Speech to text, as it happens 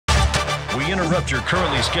We interrupt your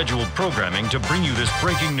currently scheduled programming to bring you this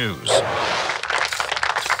breaking news.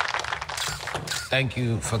 Thank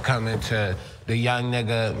you for coming to the Young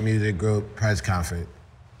Nigga Music Group press conference.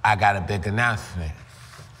 I got a big announcement.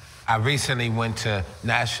 I recently went to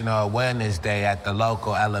National Awareness Day at the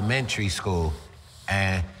local elementary school,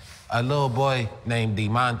 and a little boy named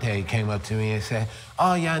DeMonte came up to me and said,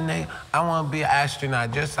 "Oh, young nigga, I want to be an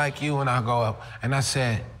astronaut just like you when I grow up." And I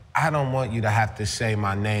said, "I don't want you to have to say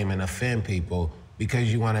my name and offend people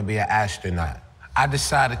because you want to be an astronaut." I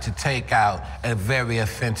decided to take out a very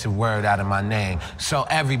offensive word out of my name so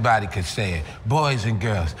everybody could say it. Boys and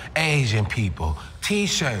girls, Asian people,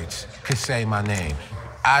 T-shirts could say my name.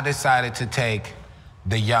 I decided to take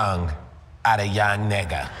the young out of young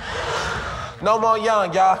nigga. No more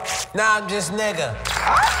young, y'all. Now I'm just nigga.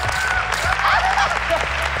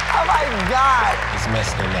 Oh my God. It's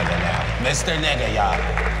Mr. Nigga now. Mr. Nigga, y'all.